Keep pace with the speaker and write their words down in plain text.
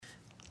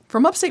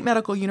From Upstate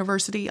Medical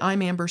University,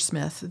 I'm Amber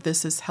Smith.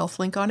 This is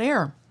HealthLink on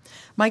Air.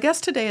 My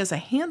guest today is a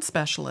hand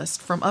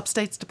specialist from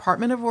Upstate's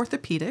Department of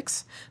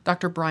Orthopedics,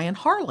 Dr. Brian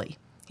Harley.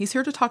 He's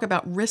here to talk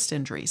about wrist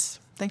injuries.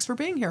 Thanks for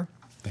being here.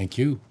 Thank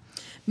you.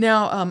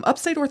 Now,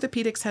 Upstate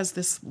Orthopedics has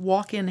this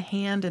walk-in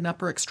hand and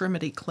upper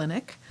extremity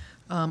clinic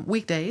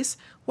weekdays.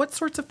 What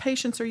sorts of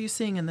patients are you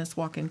seeing in this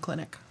walk-in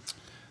clinic?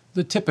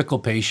 The typical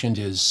patient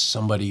is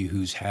somebody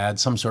who's had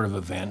some sort of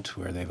event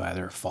where they've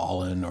either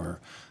fallen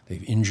or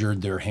they've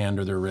injured their hand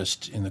or their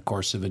wrist in the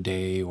course of a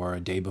day or a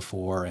day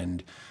before,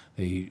 and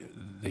they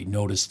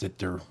notice that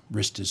their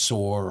wrist is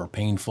sore or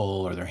painful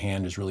or their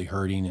hand is really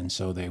hurting, and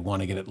so they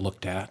want to get it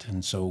looked at.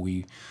 And so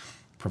we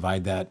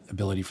provide that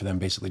ability for them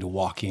basically to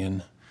walk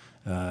in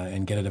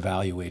and get it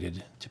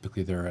evaluated.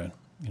 Typically they're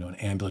an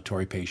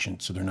ambulatory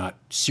patient, so they're not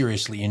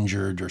seriously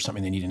injured or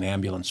something they need an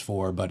ambulance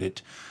for, but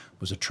it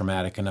was a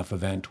traumatic enough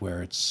event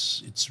where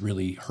it's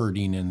really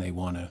hurting and they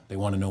want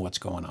to know what's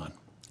going on.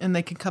 And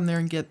they can come there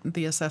and get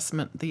the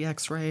assessment, the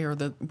x-ray or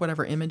the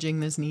whatever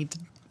imaging is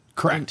needed.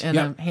 Correct. And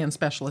a hand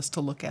specialist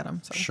to look at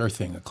them. So. Sure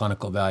thing. A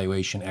clinical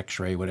evaluation,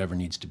 x-ray, whatever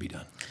needs to be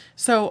done.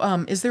 So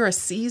is there a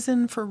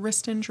season for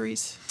wrist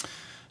injuries?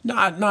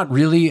 Not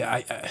really.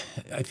 I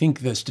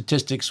think the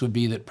statistics would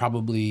be that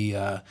probably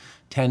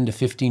 10 to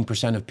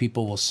 15% of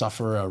people will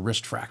suffer a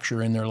wrist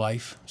fracture in their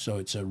life. So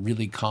it's a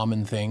really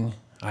common thing.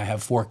 I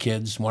have 4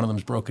 kids. One of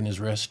them's broken his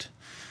wrist.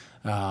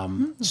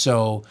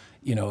 So,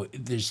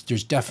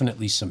 there's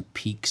definitely some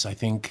peaks. I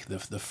think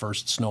the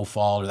first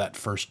snowfall or that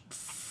first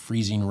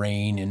freezing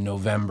rain in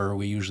November,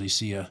 we usually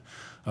see a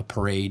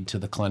parade to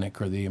the clinic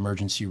or the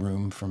emergency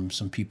room from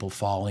some people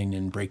falling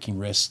and breaking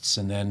wrists.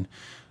 And then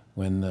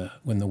when the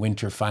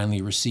winter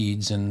finally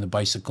recedes and the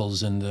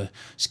bicycles and the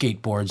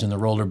skateboards and the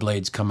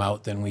rollerblades come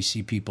out, then we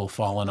see people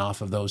falling off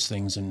of those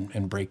things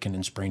and breaking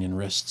and spraining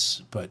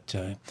wrists. But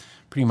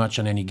pretty much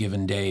on any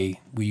given day,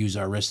 we use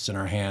our wrists and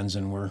our hands,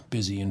 and we're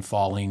busy and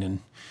falling,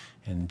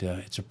 and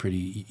it's a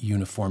pretty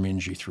uniform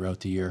injury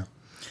throughout the year.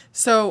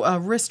 So a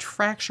wrist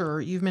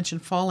fracture, you've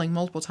mentioned falling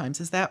multiple times.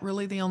 Is that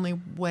really the only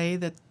way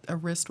that a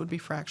wrist would be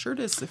fractured,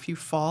 is if you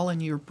fall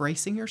and you're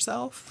bracing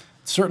yourself?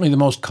 Certainly the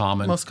most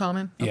common. Most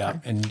common? Okay. Yeah,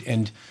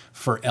 and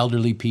for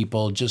elderly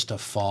people, just a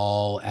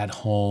fall at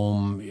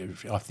home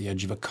off the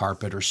edge of a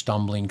carpet or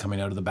stumbling coming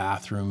out of the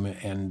bathroom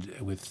and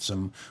with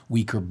some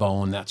weaker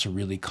bone, that's a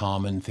really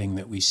common thing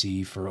that we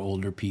see for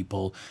older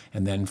people.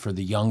 And then for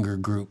the younger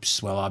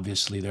groups, well,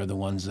 obviously they're the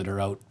ones that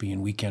are out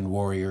being weekend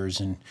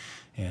warriors and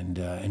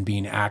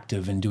being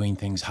active and doing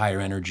things higher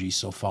energy,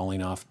 so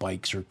falling off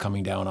bikes or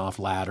coming down off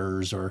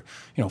ladders or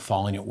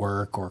falling at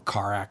work or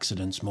car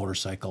accidents,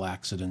 motorcycle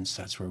accidents.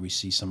 That's where we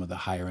see some of the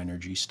higher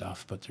energy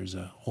stuff. But there's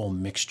a whole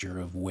mixture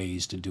of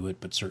ways to do it,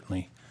 but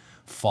certainly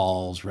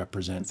falls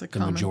represent the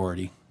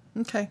majority.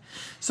 Okay.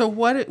 So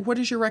what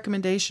is your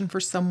recommendation for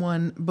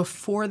someone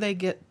before they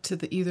get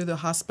to either the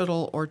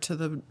hospital or to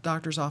the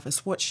doctor's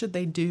office? What should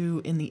they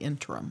do in the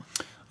interim?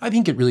 I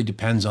think it really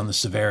depends on the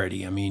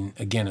severity. I mean,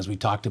 again, as we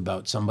talked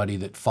about, somebody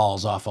that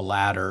falls off a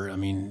ladder, I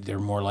mean, they're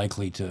more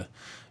likely to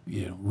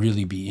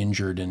really be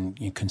injured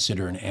and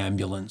consider an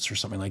ambulance or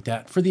something like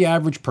that. For the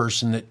average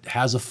person that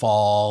has a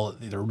fall,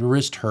 their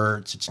wrist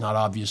hurts, it's not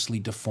obviously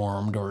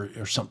deformed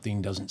or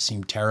something doesn't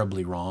seem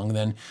terribly wrong,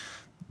 then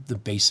the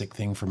basic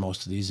thing for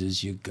most of these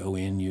is you go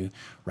in, you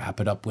wrap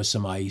it up with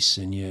some ice,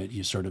 and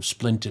you sort of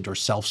splint it or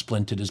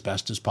self-splint it as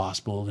best as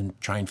possible and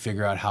try and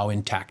figure out how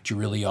intact you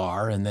really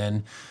are. And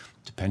then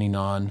depending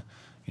on,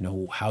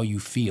 how you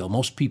feel.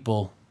 Most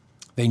people,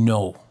 they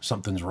know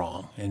something's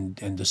wrong and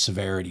the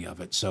severity of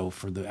it. So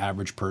for the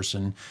average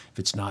person, if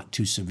it's not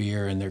too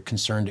severe and they're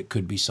concerned it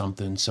could be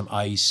something, some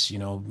ice,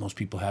 most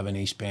people have an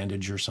ace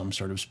bandage or some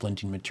sort of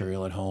splinting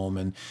material at home,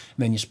 and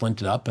then you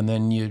splint it up, and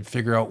then you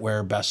figure out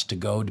where best to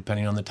go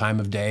depending on the time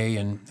of day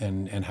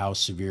and how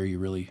severe you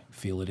really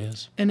feel it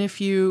is. And if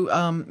you,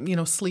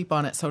 sleep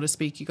on it, so to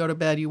speak, you go to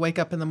bed, you wake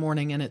up in the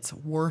morning and it's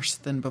worse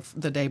than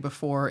the day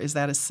before, is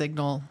that a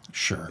signal?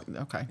 Sure.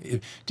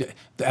 Okay.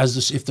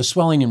 If the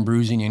swelling and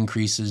bruising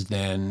increases,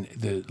 then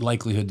the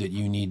likelihood that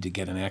you need to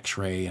get an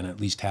x-ray and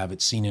at least have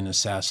it seen and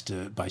assessed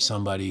by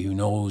somebody who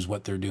knows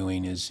what they're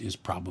doing is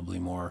probably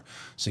more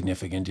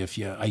significant. If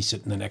you ice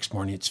it and the next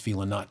morning it's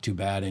feeling not too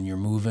bad and you're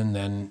moving,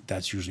 then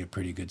that's usually a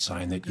pretty good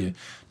sign that you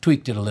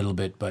tweaked it a little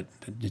bit, but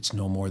it's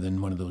no more than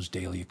one of those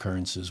daily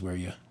occurrences where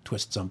you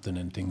twist something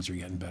and things are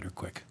getting better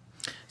quick.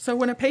 So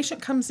when a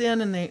patient comes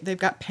in and they've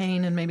got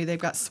pain and maybe they've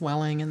got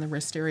swelling in the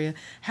wrist area,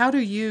 how do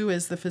you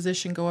as the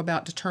physician go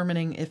about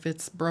determining if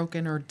it's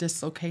broken or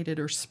dislocated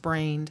or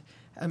sprained?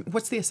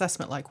 What's the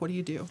assessment like? What do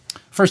you do?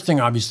 First thing,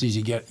 obviously, is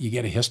you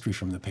get a history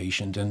from the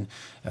patient, and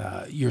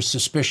your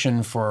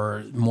suspicion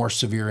for more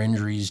severe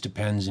injuries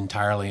depends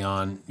entirely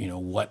on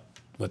what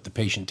the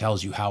patient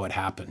tells you how it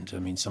happened. I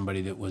mean,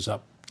 somebody that was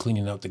up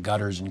cleaning out the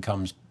gutters and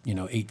comes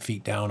 8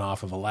 feet down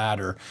off of a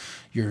ladder,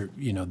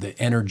 the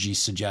energy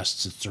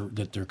suggests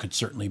that there could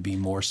certainly be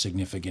more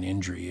significant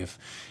injury. If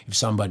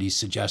somebody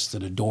suggests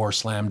that a door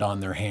slammed on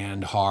their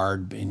hand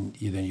hard, and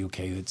then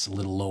it's a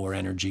little lower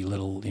energy,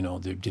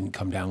 they didn't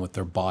come down with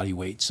their body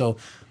weight. So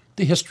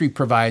The history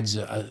provides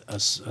a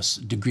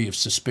degree of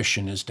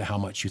suspicion as to how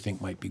much you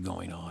think might be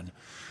going on.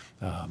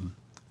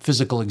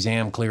 Physical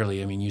exam,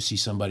 clearly, I mean, you see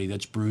somebody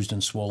that's bruised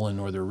and swollen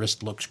or their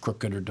wrist looks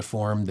crooked or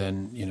deformed,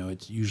 then,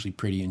 it's usually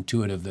pretty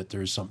intuitive that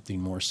there's something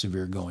more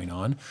severe going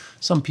on.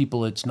 Some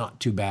people, it's not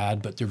too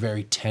bad, but they're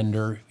very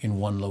tender in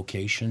one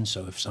location.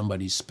 So if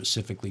somebody's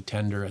specifically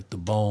tender at the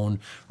bone,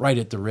 right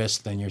at the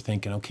wrist, then you're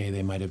thinking, okay,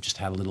 they might have just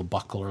had a little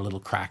buckle or a little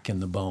crack in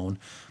the bone.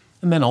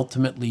 And then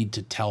ultimately,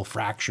 to tell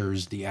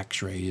fractures, the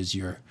x-ray is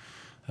your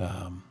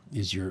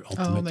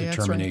ultimate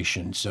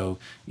determination. X-ray. So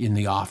in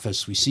the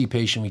office, we see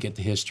patient, we get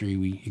the history,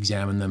 we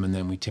examine them, and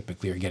then we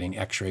typically are getting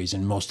x-rays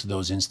in most of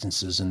those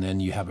instances. And then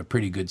you have a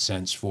pretty good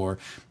sense for,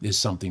 is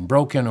something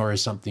broken or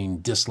is something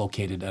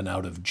dislocated and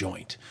out of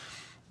joint.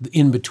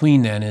 In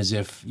between then is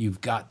if you've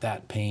got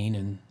that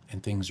pain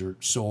and things are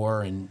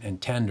sore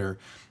and tender,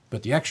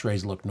 but the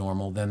x-rays look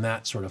normal, then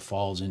that sort of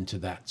falls into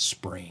that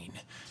sprain,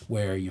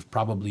 where you've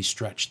probably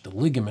stretched the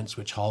ligaments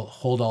which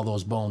hold all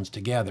those bones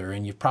together,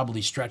 and you've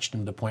probably stretched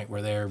them to the point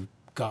where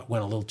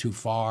went a little too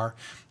far,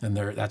 and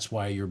that's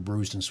why you're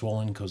bruised and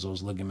swollen, because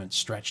those ligaments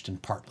stretched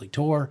and partly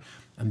tore,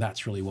 and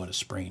that's really what a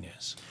sprain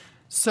is.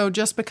 So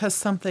just because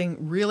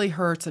something really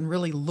hurts and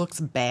really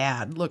looks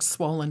bad, looks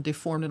swollen,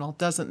 deformed and all,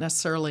 doesn't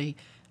necessarily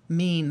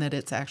mean that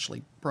it's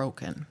actually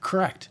broken.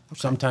 Correct. Okay.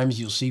 Sometimes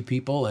you'll see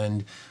people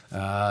and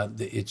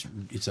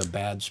it's a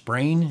bad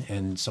sprain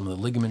and some of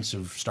the ligaments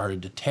have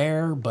started to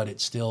tear, but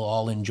it's still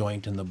all in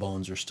joint and the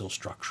bones are still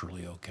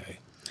structurally okay.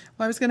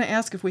 Well, I was going to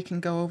ask if we can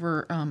go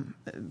over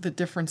the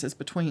differences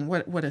between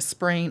what a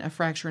sprain, a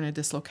fracture, and a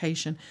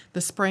dislocation.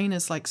 The sprain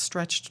is like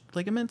stretched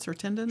ligaments or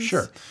tendons?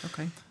 Sure.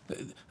 Okay.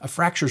 A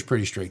fracture is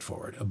pretty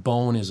straightforward. A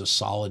bone is a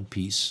solid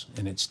piece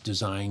and it's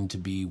designed to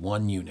be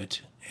one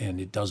unit, and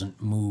it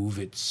doesn't move.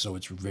 So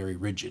it's very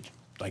rigid,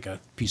 like a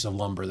piece of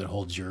lumber that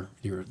holds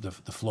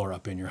the floor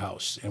up in your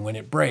house. And when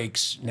it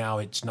breaks, now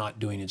it's not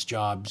doing its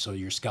job, so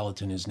your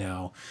skeleton is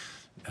now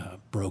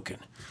broken.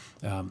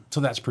 So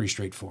that's pretty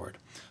straightforward.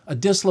 A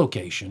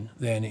dislocation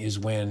then is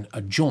when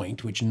a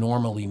joint, which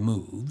normally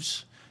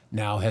moves,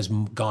 now has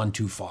gone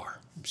too far.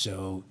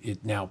 So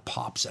it now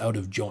pops out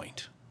of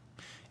joint.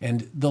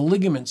 And the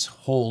ligaments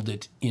hold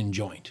it in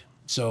joint.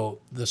 So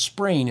the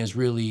sprain is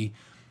really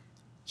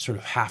sort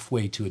of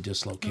halfway to a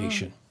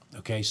dislocation.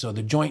 Okay, so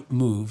the joint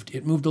moved.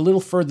 It moved a little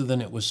further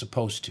than it was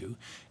supposed to.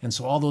 And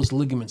so all those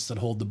ligaments that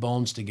hold the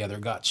bones together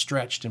got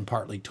stretched and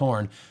partly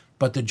torn,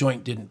 but the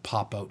joint didn't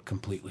pop out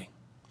completely.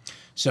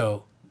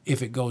 So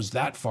if it goes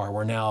that far,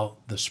 where now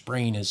the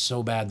sprain is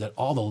so bad that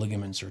all the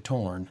ligaments are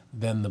torn,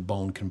 then the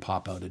bone can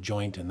pop out a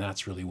joint, and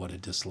that's really what a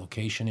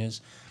dislocation is.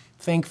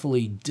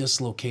 Thankfully,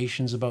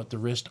 dislocations about the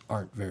wrist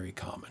aren't very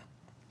common.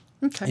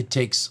 Okay. It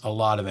takes a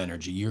lot of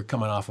energy. You're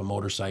coming off a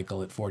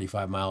motorcycle at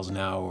 45 miles an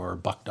hour or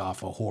bucked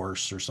off a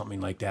horse or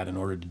something like that in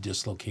order to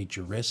dislocate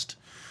your wrist.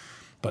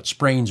 But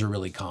sprains are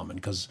really common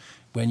because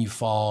when you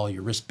fall,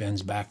 your wrist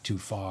bends back too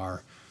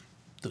far.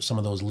 Some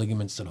of those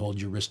ligaments that hold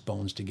your wrist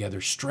bones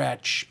together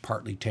stretch,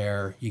 partly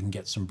tear. You can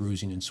get some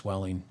bruising and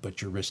swelling,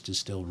 but your wrist is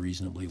still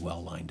reasonably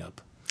well lined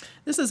up.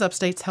 This is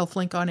Upstate's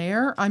HealthLink on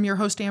Air. I'm your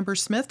host, Amber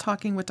Smith,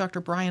 talking with Dr.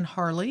 Brian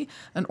Harley,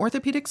 an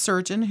orthopedic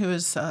surgeon who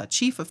is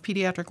chief of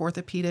Pediatric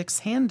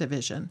Orthopedics Hand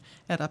Division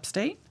at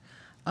Upstate.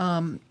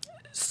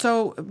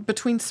 So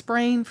between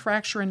sprain,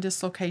 fracture, and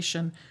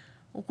dislocation,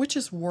 which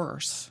is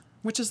worse?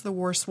 Which is the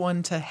worst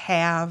one to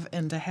have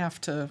and to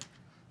have to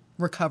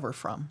recover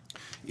from?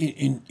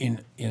 The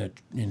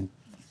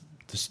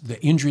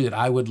injury that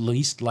I would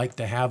least like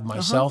to have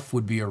myself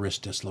would be a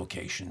wrist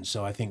dislocation.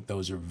 So I think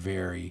those are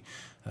very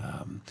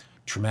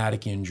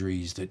traumatic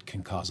injuries that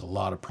can cause a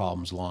lot of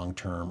problems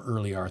long-term,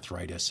 early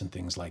arthritis and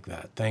things like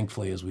that.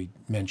 Thankfully, as we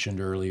mentioned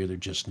earlier, they're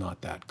just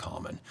not that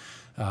common.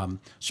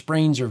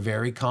 Sprains are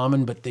very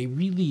common, but they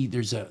really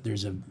there's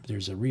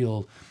a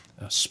real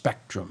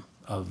spectrum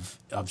of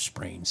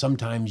sprain.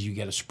 Sometimes you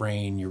get a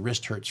sprain, your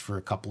wrist hurts for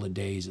a couple of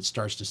days, it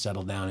starts to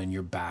settle down and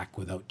you're back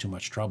without too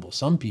much trouble.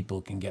 Some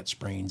people can get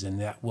sprains and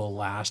that will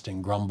last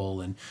and grumble,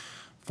 and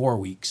 4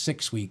 weeks,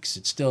 6 weeks,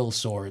 it's still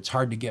sore. It's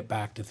hard to get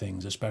back to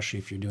things, especially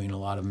if you're doing a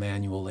lot of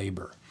manual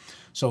labor.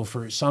 So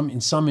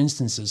in some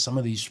instances, some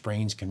of these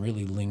sprains can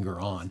really linger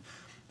on.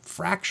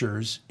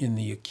 Fractures in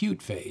the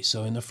acute phase,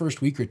 so in the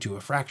first week or two,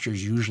 a fracture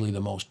is usually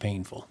the most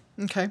painful.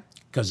 Okay.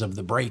 Because of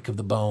the break of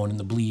the bone and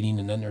the bleeding,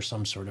 and then there's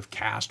some sort of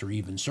cast or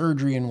even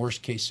surgery in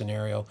worst case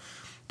scenario.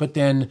 But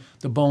then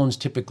the bones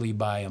typically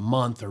by a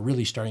month are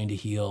really starting to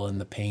heal and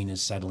the pain is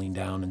settling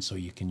down, and so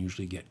you can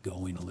usually get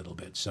going a little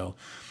bit. So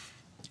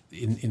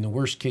in the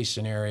worst case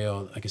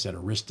scenario, like I said, a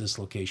wrist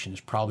dislocation is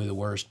probably the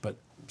worst, but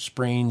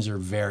sprains are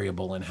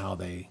variable in how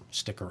they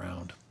stick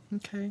around.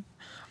 Okay.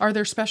 Are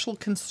there special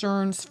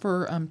concerns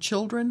for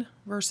children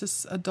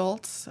versus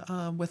adults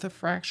with a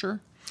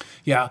fracture?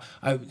 Yeah,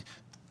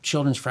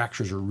 children's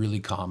fractures are really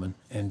common,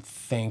 and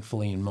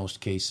thankfully in most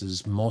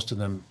cases, most of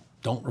them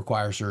don't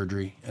require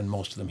surgery, and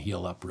most of them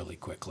heal up really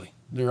quickly.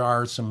 There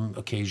are some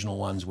occasional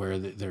ones where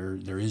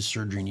there is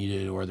surgery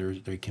needed or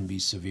they can be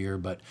severe,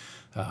 but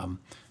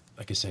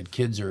like I said,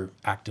 kids are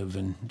active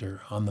and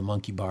they're on the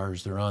monkey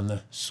bars, they're on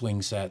the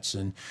swing sets,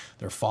 and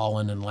they're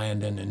falling and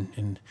landing,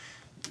 and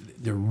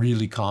they're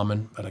really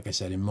common. But like I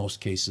said, in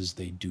most cases,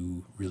 they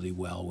do really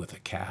well with a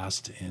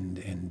cast,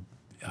 and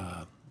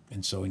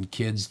so in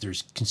kids,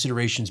 there's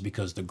considerations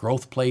because the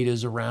growth plate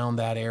is around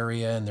that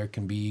area, and there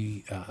can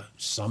be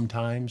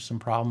sometimes some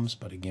problems.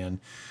 But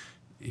again,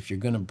 if you're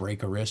going to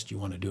break a wrist, you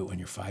want to do it when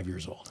you're 5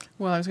 years old.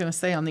 Well, I was going to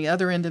say, on the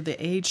other end of the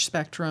age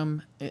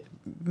spectrum, it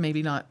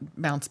maybe not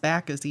bounce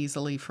back as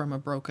easily from a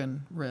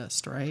broken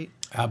wrist, right?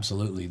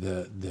 Absolutely.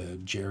 The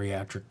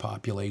geriatric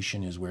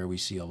population is where we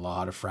see a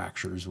lot of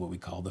fractures, what we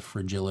call the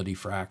fragility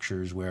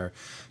fractures, where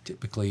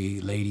typically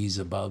ladies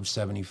above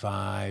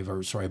 65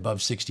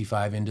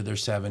 into their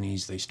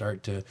 70s, they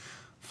start to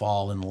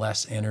fall in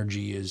less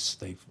energy as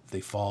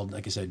they fall,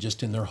 like I said,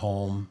 just in their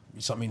home,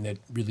 something that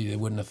really they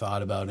wouldn't have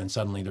thought about, and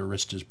suddenly their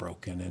wrist is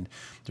broken. And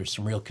there's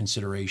some real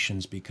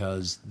considerations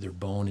because their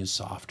bone is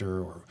softer,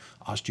 or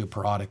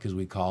osteoporotic as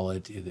we call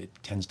it. It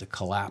tends to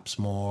collapse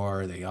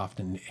more. They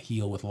often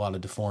heal with a lot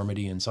of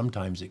deformity, and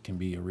sometimes it can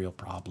be a real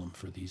problem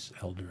for these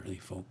elderly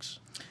folks.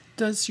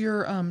 Does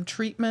your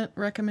treatment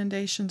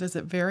recommendation, does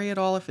it vary at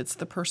all if it's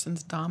the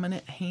person's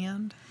dominant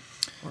hand?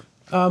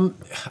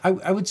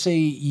 I would say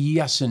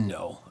yes and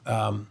no.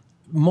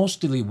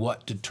 Mostly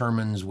what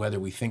determines whether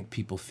we think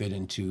people fit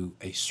into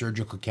a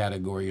surgical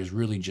category is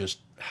really just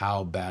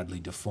how badly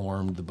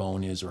deformed the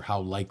bone is, or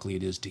how likely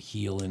it is to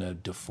heal in a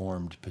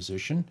deformed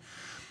position.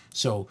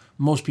 So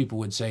most people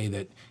would say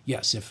that,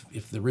 yes,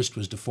 if the wrist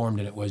was deformed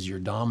and it was your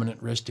dominant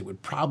wrist, it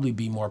would probably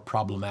be more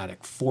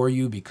problematic for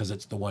you because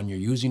it's the one you're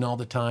using all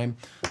the time.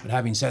 But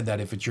having said that,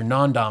 if it's your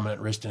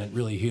non-dominant wrist and it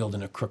really healed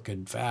in a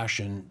crooked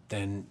fashion,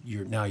 then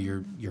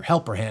your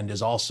helper hand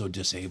is also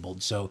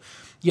disabled. So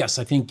yes,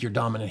 I think your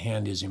dominant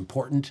hand is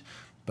important.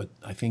 But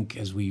I think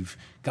as we've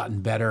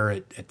gotten better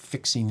at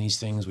fixing these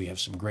things, we have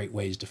some great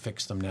ways to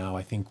fix them now.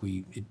 I think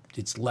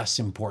it's less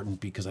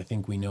important because I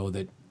think we know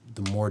that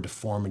the more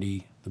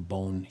deformity the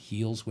bone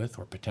heals with,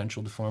 or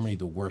potential deformity,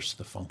 the worse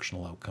the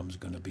functional outcome is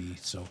going to be.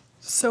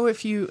 So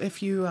if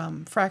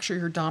you fracture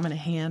your dominant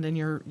hand and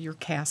you're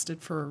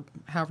casted for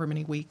however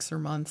many weeks or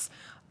months,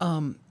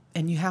 and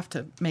you have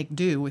to make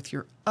do with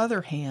your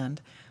other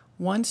hand,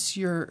 once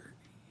you're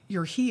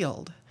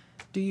healed,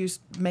 do you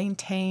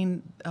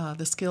maintain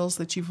the skills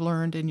that you've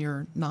learned in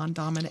your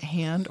non-dominant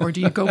hand, or do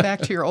you go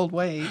back to your old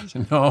ways?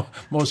 No,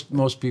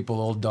 most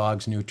people, old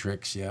dogs, new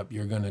tricks. Yep,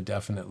 you're going to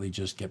definitely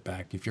just get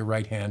back. If you're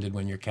right-handed,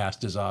 when your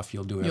cast is off,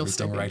 you'll do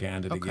everything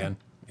right-handed again.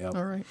 Yep.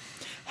 All right.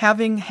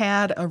 Having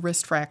had a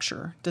wrist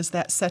fracture, does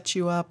that set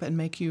you up and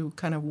make you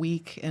kind of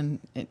weak and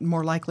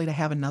more likely to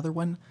have another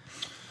one?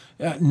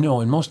 No,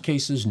 in most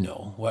cases,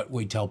 no. What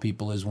we tell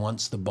people is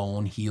once the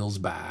bone heals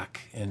back,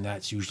 and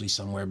that's usually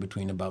somewhere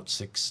between about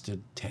 6 to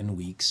 10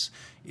 weeks,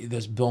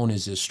 this bone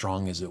is as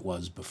strong as it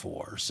was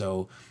before.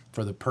 So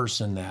for the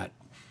person that,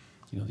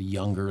 the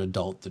younger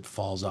adult that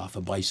falls off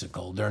a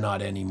bicycle, they're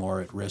not any more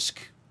at risk.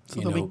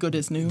 So they'll be good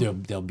as new?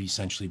 They'll be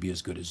essentially be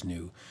as good as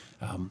new.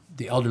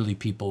 The elderly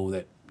people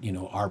that,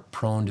 are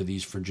prone to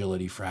these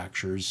fragility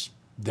fractures,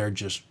 they're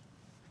just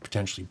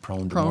potentially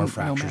prone to more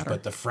fractures,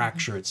 but the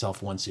fracture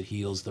itself, once it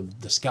heals,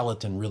 the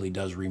skeleton really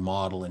does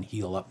remodel and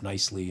heal up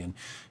nicely and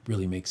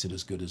really makes it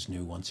as good as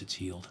new once it's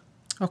healed.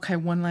 Okay,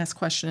 one last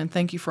question, and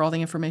thank you for all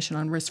the information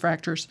on wrist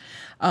fractures.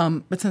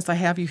 But since I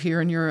have you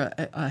here and you're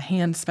a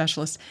hand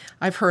specialist,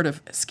 I've heard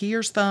of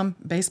skier's thumb,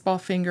 baseball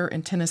finger,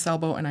 and tennis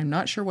elbow, and I'm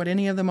not sure what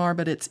any of them are,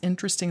 but it's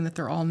interesting that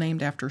they're all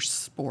named after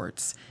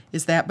sports.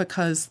 Is that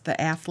because the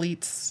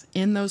athletes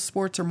in those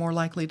sports are more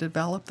likely to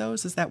develop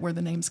those? Is that where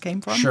the names came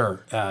from?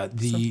 Sure.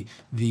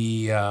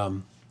 They're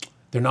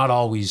not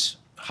always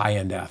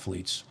high-end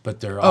athletes, but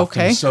they're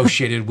often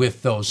associated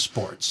with those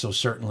sports. So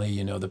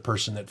certainly, the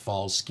person that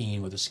falls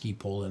skiing with a ski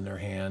pole in their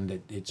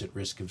hand, it's at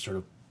risk of sort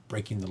of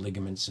breaking the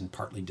ligaments and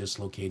partly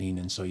dislocating.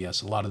 And so,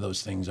 yes, a lot of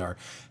those things are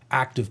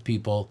active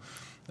people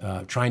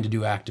trying to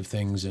do active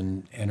things,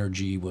 and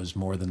energy was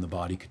more than the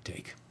body could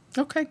take.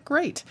 Okay,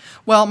 great.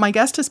 Well, my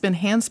guest has been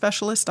hand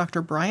specialist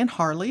Dr. Brian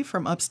Harley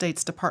from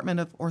Upstate's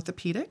Department of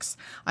Orthopedics.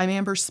 I'm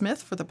Amber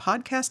Smith for the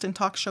podcast and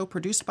talk show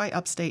produced by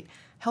Upstate,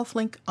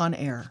 HealthLink On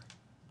Air.